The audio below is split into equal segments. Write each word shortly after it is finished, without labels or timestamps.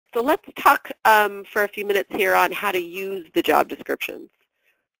So let's talk for a few minutes here on how to use the job descriptions,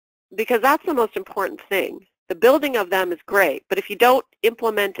 because that's the most important thing. The building of them is great, but if you don't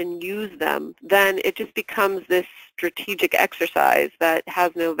implement and use them, then it just becomes this strategic exercise that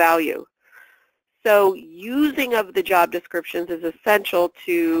has no value. So using of the job descriptions is essential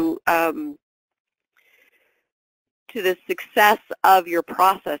to the success of your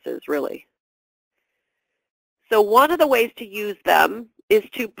processes, really. So one of the ways to use them is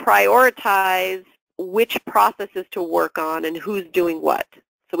to prioritize which processes to work on and who's doing what.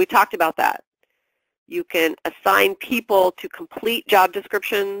 So we talked about that. You can assign people to complete job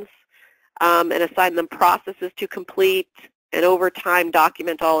descriptions and assign them processes to complete, and over time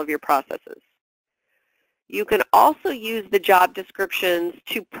document all of your processes. You can also use the job descriptions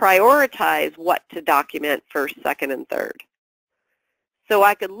to prioritize what to document first, second, and third. So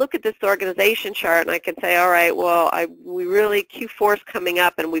I could look at this organization chart and I can say, all right, well, Q4 is coming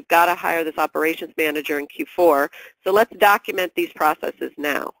up and we've got to hire this operations manager in Q4, so let's document these processes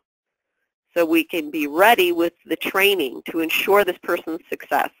now so we can be ready with the training to ensure this person's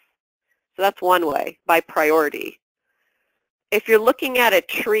success. So that's one way, by priority. If you're looking at a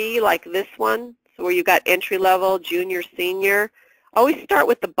tree like this one, so where you've got entry level, junior, senior, always start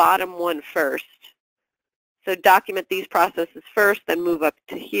with the bottom one first. So document these processes first, then move up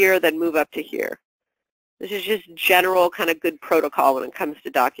to here, then move up to here. This is just general kind of good protocol when it comes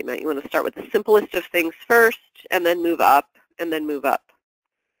to document. You want to start with the simplest of things first, and then move up, and then move up.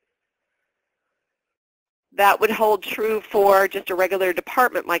 That would hold true for just a regular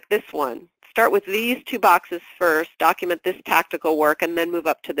department like this one. Start with these two boxes first, document this tactical work, and then move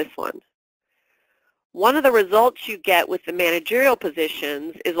up to this one. One of the results you get with the managerial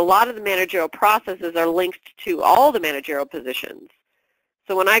positions is a lot of the managerial processes are linked to all the managerial positions.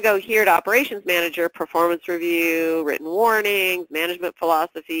 So when I go here to operations manager, performance review, written warnings, management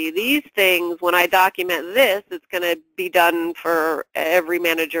philosophy, these things, when I document this, it's going to be done for every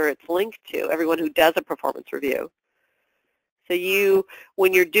manager it's linked to, everyone who does a performance review. So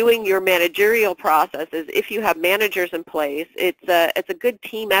when you're doing your managerial processes, if you have managers in place, it's a good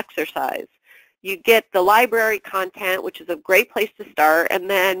team exercise. You get the library content, which is a great place to start, and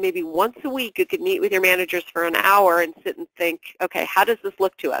then maybe once a week you could meet with your managers for an hour and sit and think, okay, how does this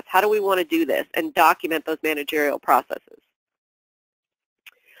look to us? How do we want to do this? And document those managerial processes.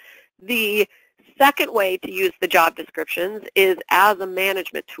 The second way to use the job descriptions is as a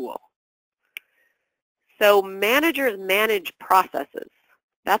management tool. So managers manage processes.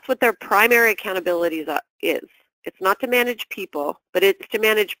 That's what their primary accountability is. It's not to manage people, but it's to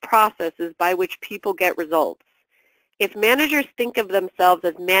manage processes by which people get results. If managers think of themselves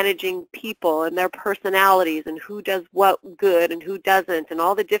as managing people and their personalities and who does what good and who doesn't and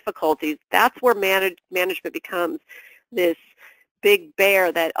all the difficulties, that's where management becomes this big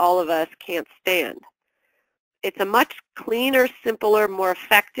bear that all of us can't stand. It's a much cleaner, simpler, more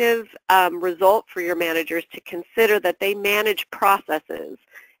effective result for your managers to consider that they manage processes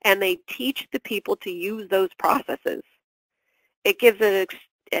and they teach the people to use those processes. It gives an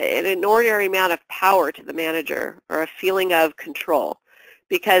extraordinary amount of power to the manager, or a feeling of control,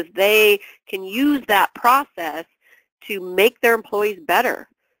 because they can use that process to make their employees better,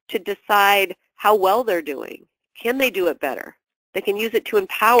 to decide how well they're doing. Can they do it better? They can use it to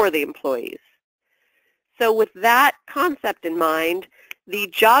empower the employees. So with that concept in mind, the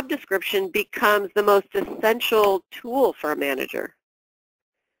job description becomes the most essential tool for a manager.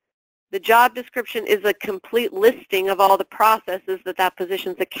 The job description is a complete listing of all the processes that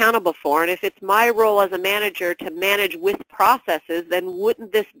position is accountable for. And if it's my role as a manager to manage with processes, then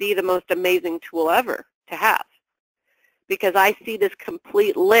wouldn't this be the most amazing tool ever to have? Because I see this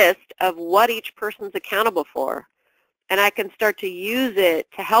complete list of what each person's accountable for, and I can start to use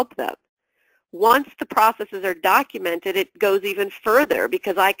it to help them. Once the processes are documented, it goes even further,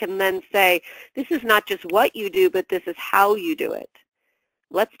 because I can then say, this is not just what you do, but this is how you do it.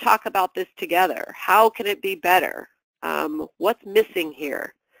 Let's talk about this together. How can it be better? What's missing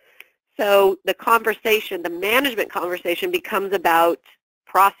here? So the conversation, the management conversation, becomes about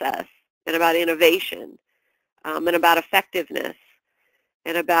process and about innovation and about effectiveness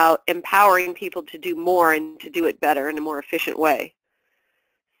and about empowering people to do more and to do it better in a more efficient way.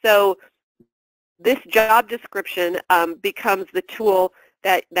 So this job description becomes the tool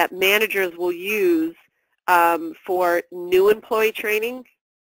that managers will use for new employee training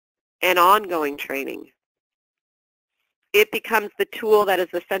and ongoing training. It becomes the tool that is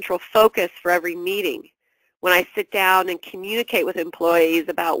the central focus for every meeting. When I sit down and communicate with employees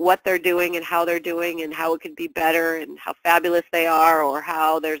about what they're doing and how it could be better and how fabulous they are, or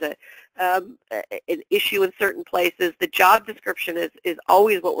how there's an issue in certain places, the job description is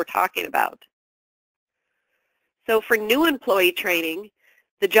always what we're talking about. So for new employee training,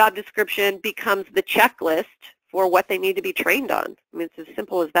 the job description becomes the checklist for what they need to be trained on. I mean, it's as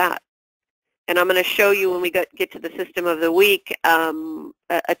simple as that. And I'm going to show you when we get to the system of the week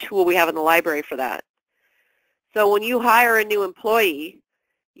a tool we have in the library for that. So when you hire a new employee,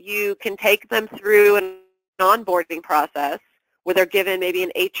 you can take them through an onboarding process where they're given maybe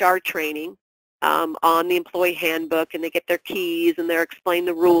an HR training on the employee handbook, and they get their keys and they're explained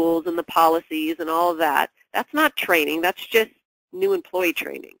the rules and the policies and all of that. That's not training. That's just new employee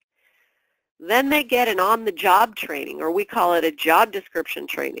training. Then they get an on-the-job training, or we call it a job description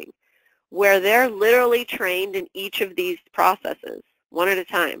training, where they're literally trained in each of these processes, one at a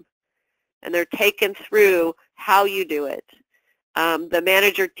time. And they're taken through how you do it. The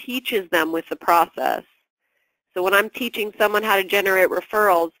manager teaches them with the process. So when I'm teaching someone how to generate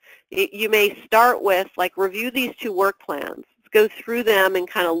referrals, you may start with, like, review these 2 work plans. Go through them and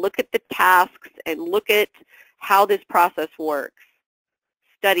kind of look at the tasks and look at how this process works.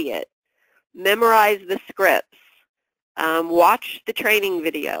 Study it. Memorize the scripts. Watch the training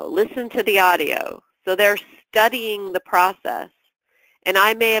video. Listen to the audio. So they're studying the process. And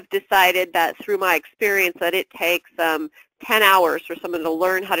I may have decided that through my experience that it takes 10 hours for someone to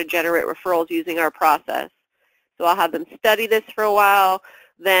learn how to generate referrals using our process. So I'll have them study this for a while.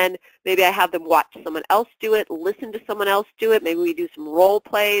 Then maybe I have them watch someone else do it, listen to someone else do it. Maybe we do some role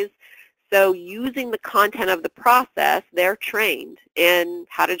plays. So using the content of the process, they're trained in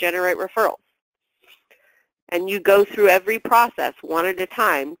how to generate referrals. And you go through every process one at a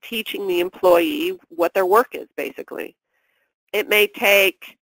time, teaching the employee what their work is, basically. It may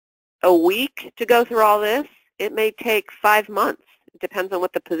take a week to go through all this. It may take 5 months. It depends on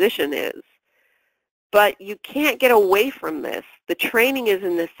what the position is. But you can't get away from this. The training is a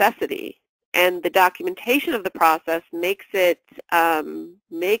necessity, and the documentation of the process makes it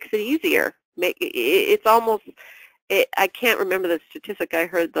easier. It's almost, I can't remember the statistic I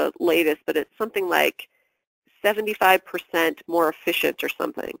heard the latest, but it's something like 75% more efficient or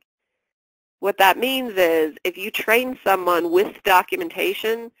something. What that means is if you train someone with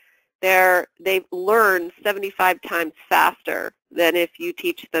documentation, they've learned 75 times faster than if you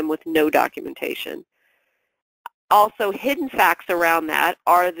teach them with no documentation. Also, hidden facts around that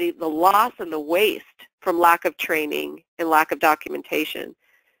are the loss and the waste from lack of training and lack of documentation.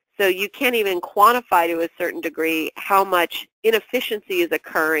 So you can't even quantify to a certain degree how much inefficiency is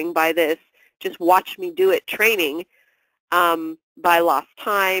occurring by this just watch me do it training, by lost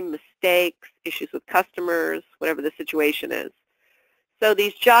time, mistakes, issues with customers, whatever the situation is. So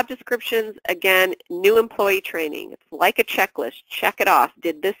these job descriptions, again, new employee training. It's like a checklist. Check it off.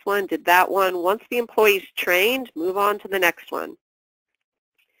 Did this one, did that one. Once the employee's trained, move on to the next one.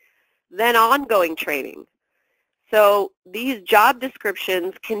 Then ongoing training. So these job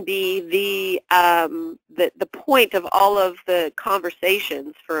descriptions can be the point of all of the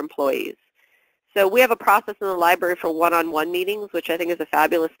conversations for employees. So we have a process in the library for one-on-one meetings, which I think is a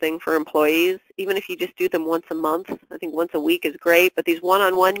fabulous thing for employees. Even if you just do them once a month, I think once a week is great. But these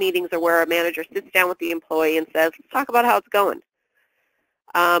one-on-one meetings are where a manager sits down with the employee and says, let's talk about how it's going.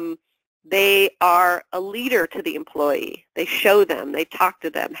 They are a leader to the employee. They show them. They talk to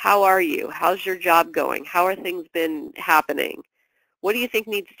them. How are you? How's your job going? How are things been happening? What do you think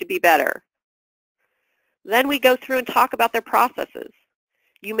needs to be better? Then we go through and talk about their processes.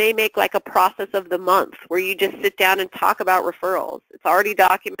 You may make like a process of the month where you just sit down and talk about referrals. It's already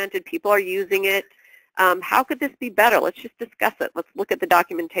documented. People are using it. How could this be better? Let's just discuss it. Let's look at the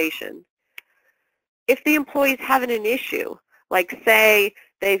documentation. If the employee's having an issue, like say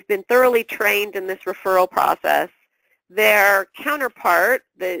they've been thoroughly trained in this referral process, their counterpart,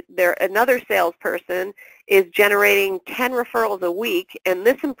 another salesperson, is generating 10 referrals a week, and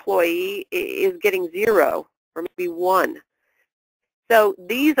this employee is getting 0 or maybe 1. So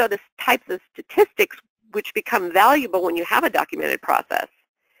these are the types of statistics which become valuable when you have a documented process.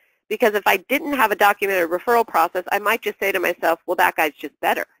 Because if I didn't have a documented referral process, I might just say to myself, well, that guy's just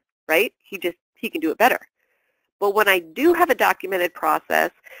better, right? He can do it better. But when I do have a documented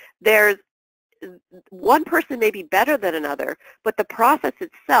process, there's one person may be better than another, but the process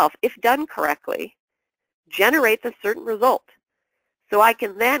itself, if done correctly, generates a certain result. So I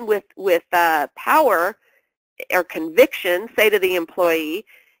can then, with power or conviction, say to the employee,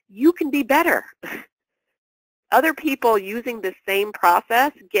 you can be better. Other people using the same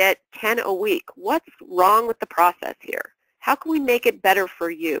process get 10 a week. What's wrong with the process here? How can we make it better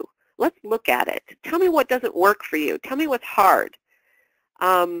for you? Let's look at it. Tell me what doesn't work for you. Tell me what's hard.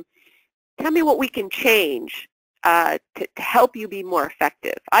 Tell me what we can change. to help you be more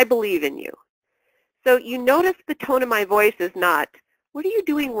effective. I believe in you. So you notice the tone of my voice is not, what are you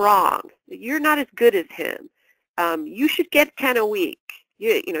doing wrong? You're not as good as him. You should get 10 a week.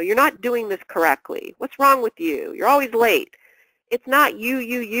 You know, you're not doing this correctly. What's wrong with you? You're always late. It's not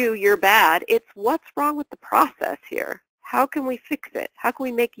you're bad. It's what's wrong with the process here. How can we fix it? How can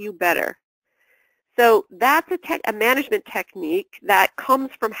we make you better? So that's a management technique that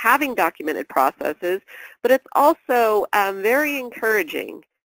comes from having documented processes, but it's also very encouraging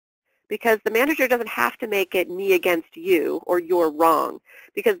because the manager doesn't have to make it me against you or you're wrong.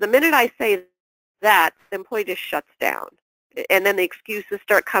 Because the minute I say that, the employee just shuts down. And then the excuses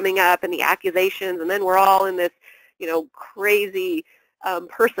start coming up and the accusations, and then we're all in this, you know, crazy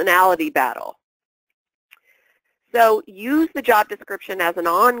personality battle. So use the job description as an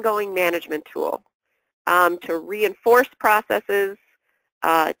ongoing management tool to reinforce processes,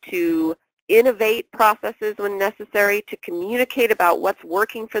 to innovate processes when necessary, to communicate about what's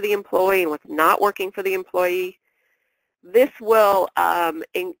working for the employee and what's not working for the employee. This will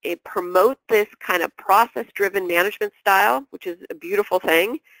promote this kind of process-driven management style, which is a beautiful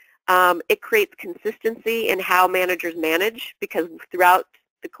thing. It creates consistency in how managers manage because throughout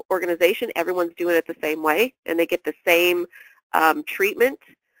the organization, everyone's doing it the same way, and they get the same treatment.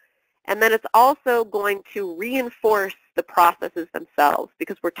 And then it's also going to reinforce the processes themselves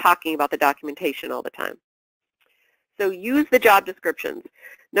because we're talking about the documentation all the time. So use the job descriptions.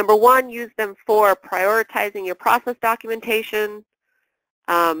 Number one, use them for prioritizing your process documentation,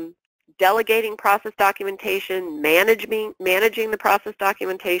 delegating process documentation, managing the process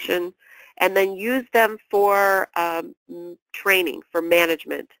documentation, and then use them for training, for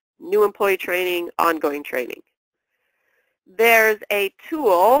management, new employee training, ongoing training. There's a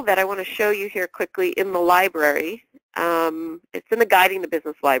tool that I want to show you here quickly in the library. It's in the Guiding the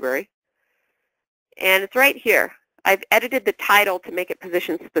Business library, and it's right here. I've edited the title to make it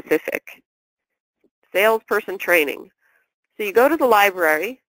position specific. Salesperson training. So you go to the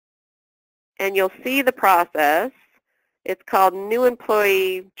library and you'll see the process. It's called New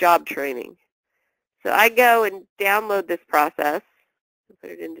Employee Job Training. So I go and download this process and put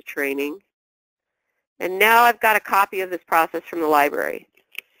it into training. And now I've got a copy of this process from the library.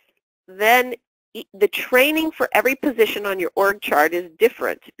 Then the training for every position on your org chart is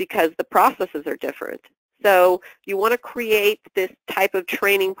different because the processes are different. So you want to create this type of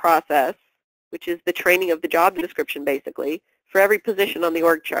training process, which is the training of the job description basically, for every position on the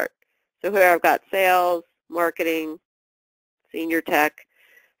org chart. So here I've got sales, marketing, senior tech.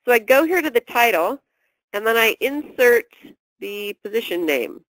 So I go here to the title, and then I insert the position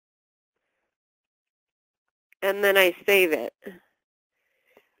name. And then I save it.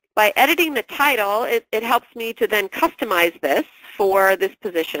 By editing the title, it helps me to then customize this for this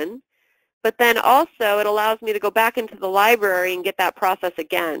position. But then also it allows me to go back into the library and get that process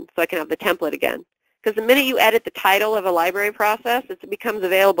again so I can have the template again. Because the minute you edit the title of a library process, it becomes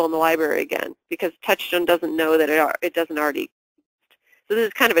available in the library again because Touchstone doesn't know that it doesn't already exist. So this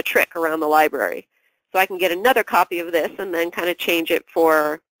is kind of a trick around the library. So I can get another copy of this and then kind of change it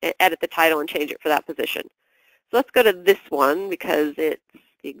for, edit the title and change it for that position. So let's go to this one because it's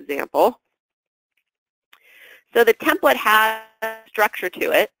the example. So the template has structure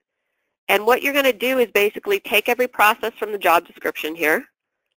to it. And what you're going to do is basically take every process from the job description here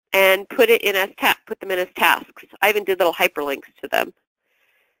and put them in as tasks. I even did little hyperlinks to them.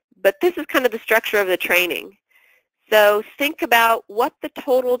 But this is kind of the structure of the training. So think about what the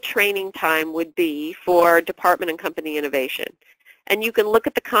total training time would be for department and company innovation. And you can look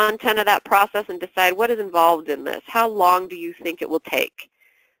at the content of that process and decide what is involved in this. How long do you think it will take?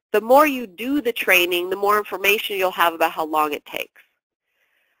 The more you do the training, the more information you'll have about how long it takes.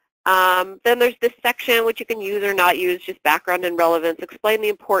 Then there's this section which you can use or not use, just background and relevance. Explain the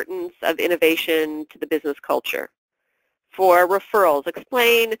importance of innovation to the business culture. For referrals,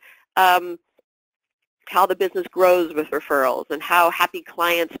 explain how the business grows with referrals and how happy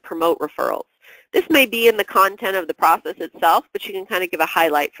clients promote referrals. This may be in the content of the process itself, but you can kind of give a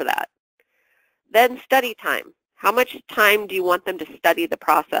highlight for that. Then study time. How much time do you want them to study the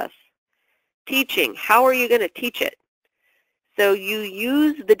process? Teaching. How are you going to teach it? So you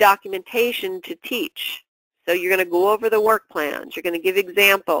use the documentation to teach. So you're going to go over the work plans. You're going to give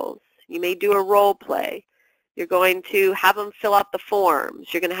examples. You may do a role play. You're going to have them fill out the forms.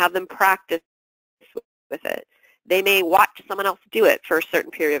 You're going to have them practice with it. They may watch someone else do it for a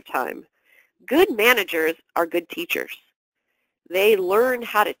certain period of time. Good managers are good teachers. They learn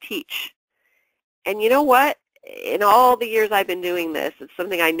how to teach. And you know what? In all the years I've been doing this, it's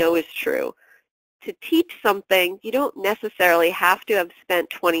something I know is true. To teach something, you don't necessarily have to have spent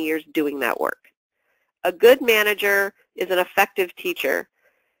 20 years doing that work. A good manager is an effective teacher.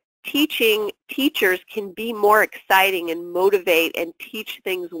 Teachers can be more exciting and motivate and teach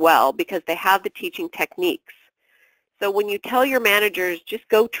things well because they have the teaching techniques. So when you tell your managers, just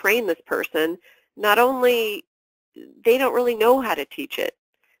go train this person, not only they don't really know how to teach it.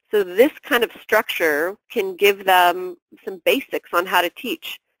 So this kind of structure can give them some basics on how to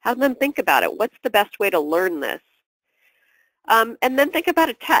teach. Have them think about it. What's the best way to learn this? And then think about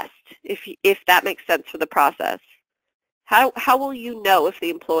a test, if that makes sense for the process. How will you know if the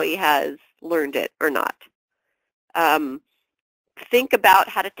employee has learned it or not? Think about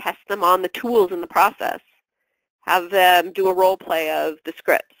how to test them on the tools in the process. Have them do a role play of the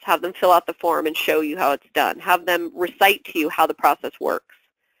scripts. Have them fill out the form and show you how it's done. Have them recite to you how the process works.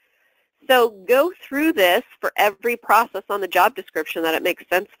 So go through this for every process on the job description that it makes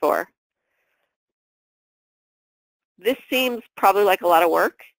sense for. This seems probably like a lot of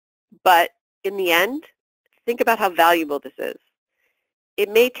work, but in the end, think about how valuable this is. It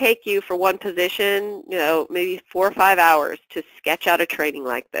may take you for one position, maybe 4 or 5 hours to sketch out a training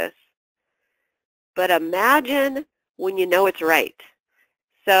like this. But imagine when you know it's right.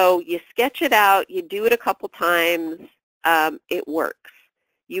 So you sketch it out, you do it a couple times, it works.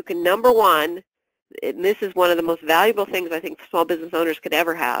 You can, number one, and this is one of the most valuable things I think small business owners could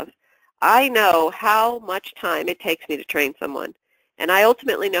ever have, I know how much time it takes me to train someone. And I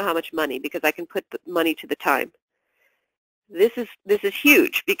ultimately know how much money because I can put the money to the time. This is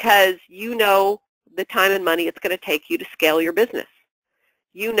huge because you know the time and money it's going to take you to scale your business.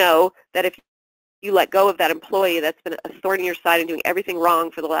 You know that if you let go of that employee that's been a thorn in your side and doing everything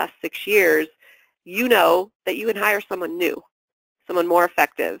wrong for the last 6 years, you know that you can hire someone new, someone more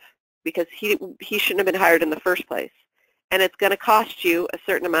effective, because he shouldn't have been hired in the first place. And it's going to cost you a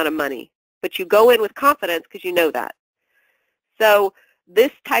certain amount of money. But you go in with confidence because you know that. So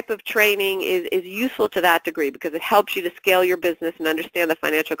this type of training is useful to that degree because it helps you to scale your business and understand the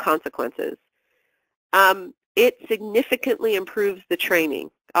financial consequences. It significantly improves the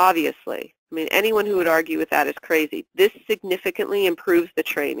training, obviously. I mean, anyone who would argue with that is crazy. This significantly improves the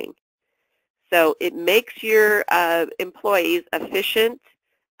training. So it makes your employees efficient,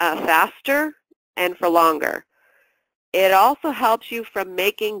 faster, and for longer. It also helps you from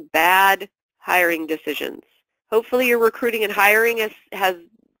making bad hiring decisions. Hopefully your recruiting and hiring has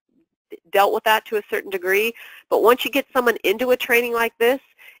dealt with that to a certain degree, but once you get someone into a training like this,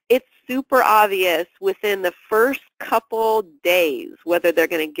 it's super obvious within the first couple days whether they're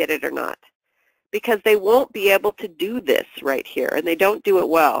going to get it or not, because they won't be able to do this right here, and they don't do it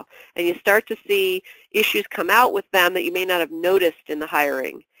well. And you start to see issues come out with them that you may not have noticed in the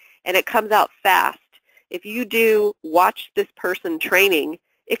hiring, and it comes out fast. If you do watch this person training,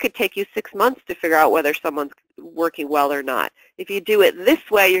 it could take you 6 months to figure out whether someone's working well or not. If you do it this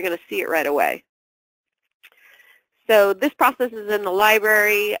way, you're going to see it right away. So this process is in the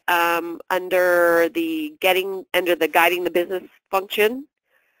library under the Guiding the Business function.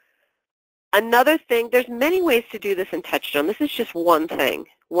 Another thing, there's many ways to do this in Touchstone. This is just one thing,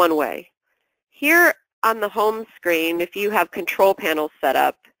 one way. Here on the home screen, if you have control panels set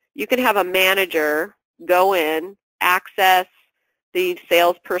up, you can have a manager go in, access the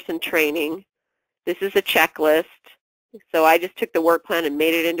salesperson training. This is a checklist. So I just took the work plan and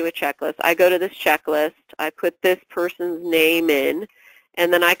made it into a checklist. I go to this checklist, I put this person's name in,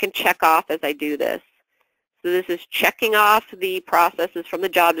 and then I can check off as I do this. So this is checking off the processes from the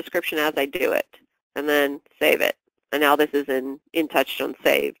job description as I do it, and then save it. And now this is in Touchstone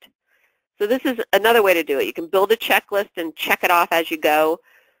saved. So this is another way to do it. You can build a checklist and check it off as you go.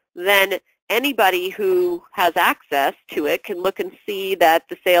 Then anybody who has access to it can look and see that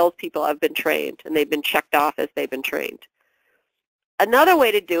the salespeople have been trained and they've been checked off as they've been trained. Another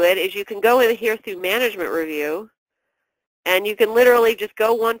way to do it is you can go in here through management review, and you can literally just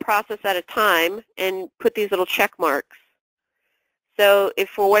go one process at a time and put these little check marks. So if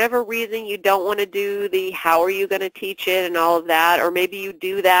for whatever reason you don't want to do the how are you going to teach it and all of that, or maybe you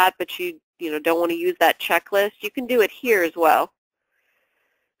do that but you don't want to use that checklist, you can do it here as well.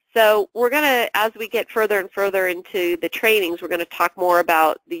 So we're going to, as we get further and further into the trainings, we're going to talk more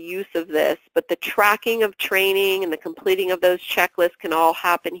about the use of this, but the tracking of training and the completing of those checklists can all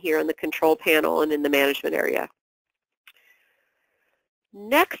happen here in the control panel and in the management area.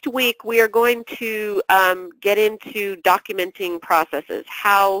 Next week, we are going to get into documenting processes,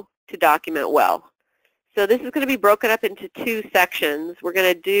 how to document well. So this is going to be broken up into 2 sections. We're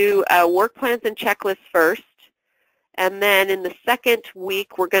going to do work plans and checklists first. And then in the second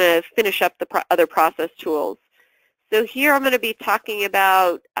week, we're going to finish up the other process tools. So here I'm going to be talking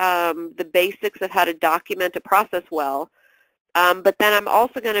about the basics of how to document a process well. But then I'm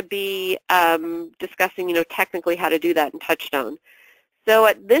also going to be discussing, technically how to do that in Touchstone. So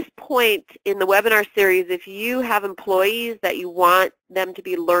at this point in the webinar series, if you have employees that you want them to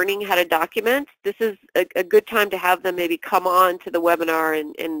be learning how to document, this is a good time to have them maybe come on to the webinar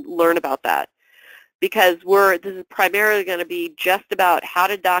and learn about that. Because this is primarily going to be just about how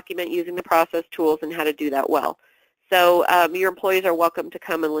to document using the process tools and how to do that well. So your employees are welcome to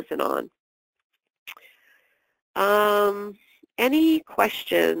come and listen on. Any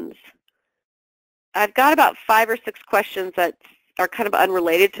questions? I've got about 5 or 6 questions that are kind of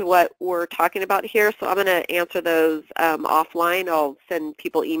unrelated to what we're talking about here, so I'm going to answer those offline. I'll send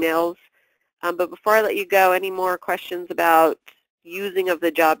people emails. But before I let you go, any more questions about using of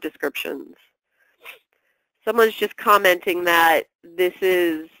the job descriptions? Someone's just commenting that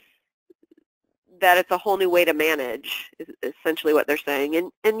it's a whole new way to manage, is essentially what they're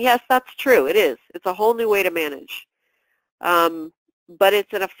saying. And yes, that's true. It is. It's a whole new way to manage. But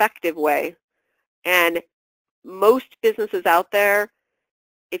it's an effective way. And most businesses out there,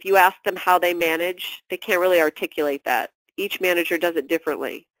 if you ask them how they manage, they can't really articulate that. Each manager does it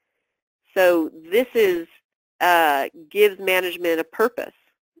differently. So this gives management a purpose.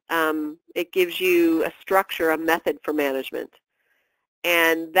 It gives you a structure, a method for management.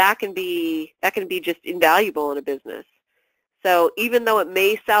 And that can be just invaluable in a business. So even though it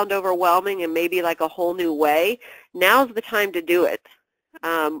may sound overwhelming and maybe like a whole new way, now's the time to do it.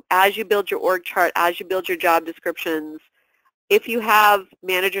 As you build your org chart, as you build your job descriptions, if you have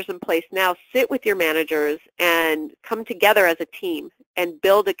managers in place now, sit with your managers and come together as a team and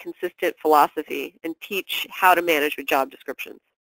build a consistent philosophy and teach how to manage with job descriptions.